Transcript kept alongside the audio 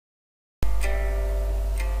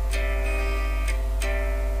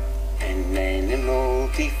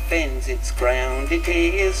defends its ground, it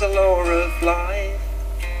is a law of life.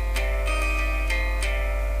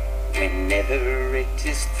 Whenever it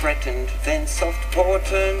is threatened, then soft paw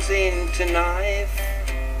turns into knife.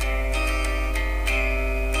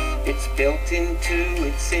 It's built into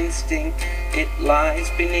its instinct, it lies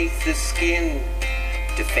beneath the skin,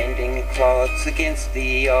 defending clods against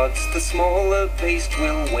the odds, the smaller beast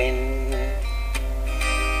will win.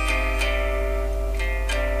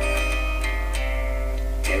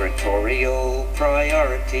 Territorial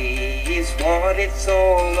priority is what it's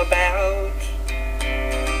all about.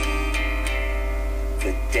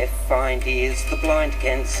 The deaf find ears, the blind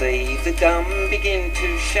can see, the dumb begin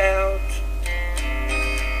to shout.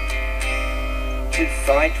 To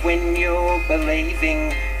fight when you're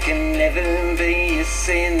believing can never be a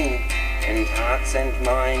sin, and hearts and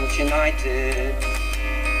minds united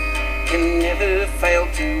can never fail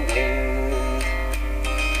to win.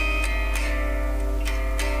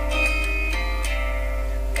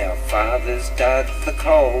 Our fathers dug the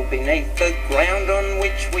coal beneath the ground on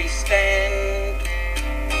which we stand.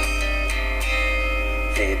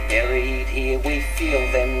 They're buried here, we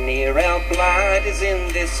feel them near, our blood is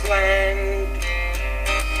in this land.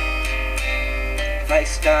 They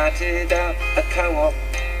started up a co-op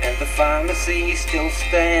and the pharmacy still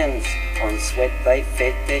stands. On sweat they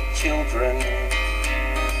fed their children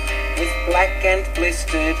with black and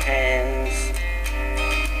blistered hands.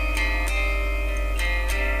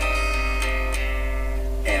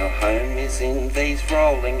 Our home is in these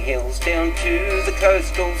rolling hills down to the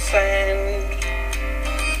coastal sand.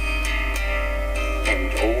 And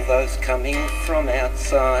all those coming from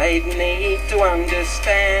outside need to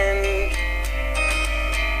understand.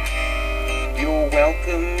 Your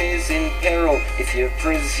welcome is in peril if you're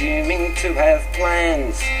presuming to have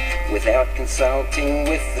plans without consulting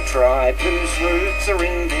with the tribe whose roots are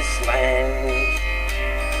in this land.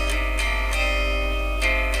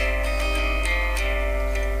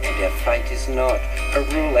 And our fate is not a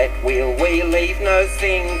roulette wheel, we leave no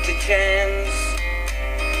thing to chance.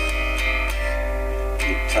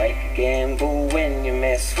 You take a gamble when you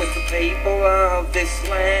mess with the people of this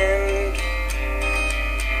land.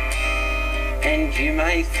 And you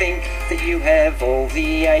may think that you have all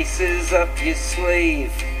the aces up your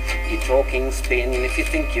sleeve. You're talking spin if you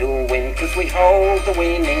think you'll win, 'cause we hold the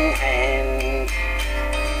winning hand.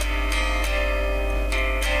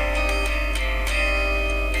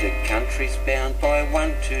 The country's bound by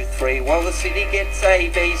 1, 2, 3, while the city gets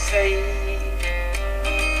ABC.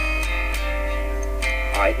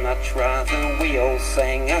 I'd much rather we all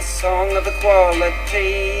sang a song of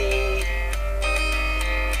equality,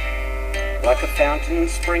 like a fountain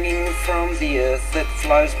springing from the earth that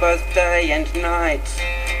flows both day and night.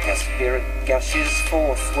 Our spirit gushes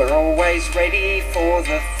forth, we're always ready for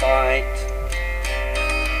the fight.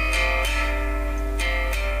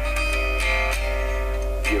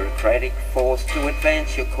 Bureaucratic force to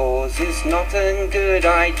advance your cause is not a good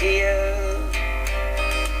idea.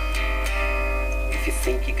 If you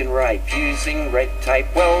think you can rape using red tape,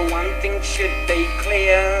 well, one thing should be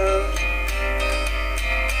clear: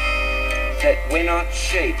 that we're not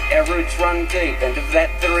sheep, our roots run deep, and of that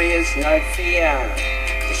there is no fear.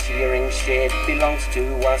 The shearing shed belongs to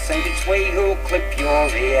us, and it's we who'll clip your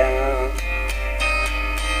ear.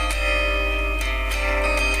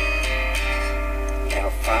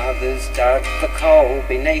 Our fathers dug the coal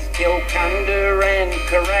beneath Kilcunda and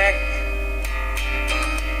Carrack.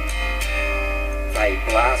 They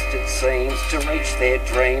blasted seams to reach their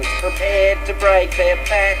dreams, prepared to break their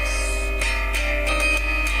backs.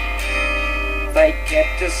 They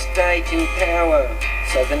kept a state in power,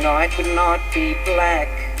 so the night would not be black.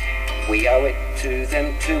 We owe it to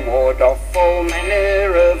them to ward off all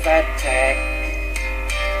manner of attack.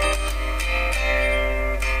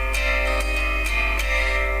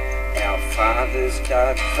 Our fathers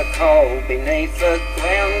dug the coal beneath the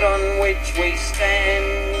ground on which we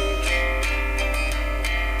stand.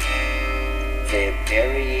 They're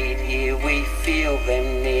buried here, we feel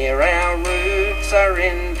them near, our roots are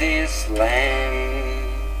in this land.